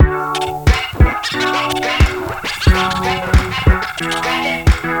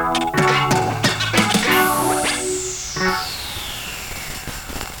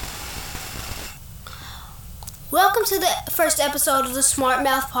first episode of the Smart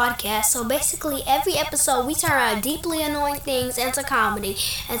Mouth Podcast. So basically, every episode we turn around deeply annoying things into comedy.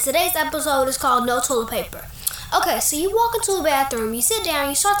 And today's episode is called No Toilet Paper. Okay, so you walk into a bathroom, you sit down,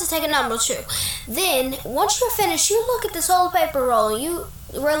 you start to take a number two. Then, once you're finished, you look at the toilet paper roll and you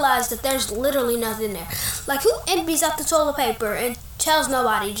realize that there's literally nothing there. Like, who empties out the toilet paper and tells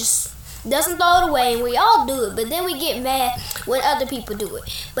nobody, just doesn't throw it away, and we all do it, but then we get mad when other people do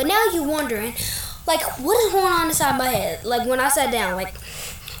it. But now you're wondering, like, what is going on inside my head? Like, when I sat down, like,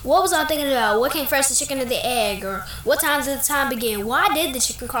 what was I thinking about? What came first, the chicken or the egg? Or what time did the time begin? Why did the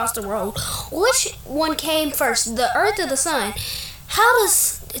chicken cross the road? Which one came first, the earth or the sun? How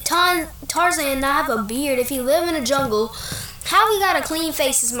does Tarzan not have a beard if he lived in a jungle? How he got a clean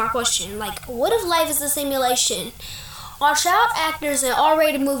face is my question. Like, what if life is a simulation? Are child actors in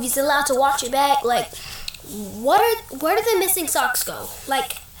R-rated movies allowed to watch it back? Like, where do the missing socks go?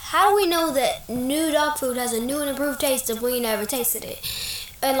 Like, how do we know that new dog food has a new and improved taste if we never tasted it?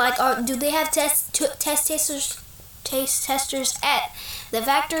 And like, do they have taste testers at the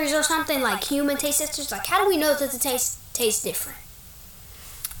factories or something, like human taste testers? Like, how do we know that the taste tastes different?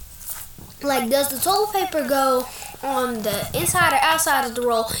 Like, does the toilet paper go on the inside or outside of the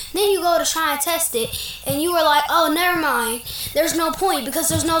roll? Then you go to try and test it, and you were like, oh, never mind. There's no point because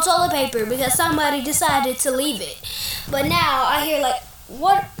there's no toilet paper because somebody decided to leave it. But now I hear, like,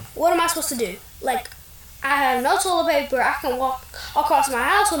 what am I supposed to do? Like, I have no toilet paper. I can walk across my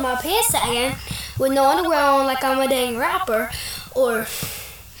house with my pants sagging with no underwear on like I'm a dang rapper. Or,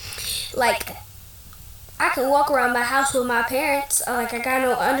 like, I can walk around my house with my parents. Like, I got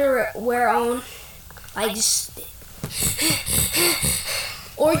no underwear on. Like, just...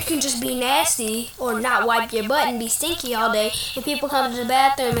 Or you can just be nasty or not wipe your butt and be stinky all day. And people come to the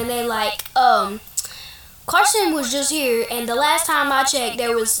bathroom and they like, Carson was just here, and the last time I checked,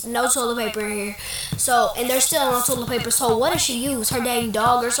 there was no toilet paper in here. So, and there's still no toilet paper. So, what does she use? Her dang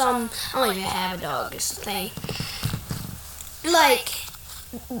dog or something? I don't even have a dog. It's the thing. Like,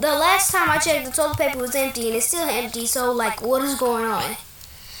 the last time I checked, the toilet paper was empty, and it's still empty. So, like, what is going on?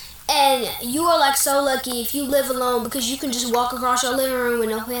 And you are like so lucky if you live alone because you can just walk across your living room with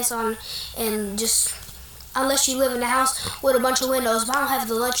no pants on and just. Unless you live in a house with a bunch of windows. But I don't have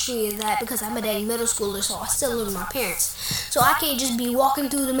the luxury of that because I'm a dang middle schooler, so I still live with my parents. So I can't just be walking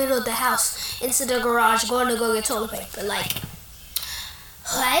through the middle of the house into the garage going to go get toilet paper. Like,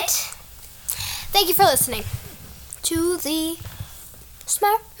 what? Thank you for listening to the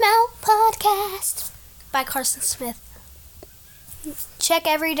Smart Mouth Podcast by Carson Smith. Check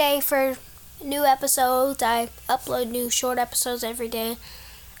every day for new episodes. I upload new short episodes every day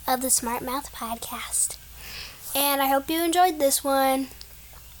of the Smart Mouth Podcast. And I hope you enjoyed this one.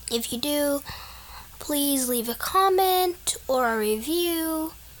 If you do, please leave a comment or a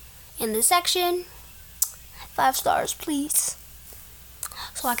review in the section. 5 stars, please.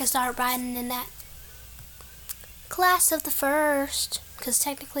 So I can start writing in that class of the first. Because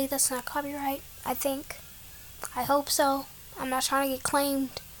technically that's not copyright, I think. I hope so. I'm not trying to get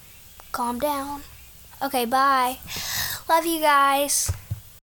claimed. Calm down. Okay, bye. Love you guys.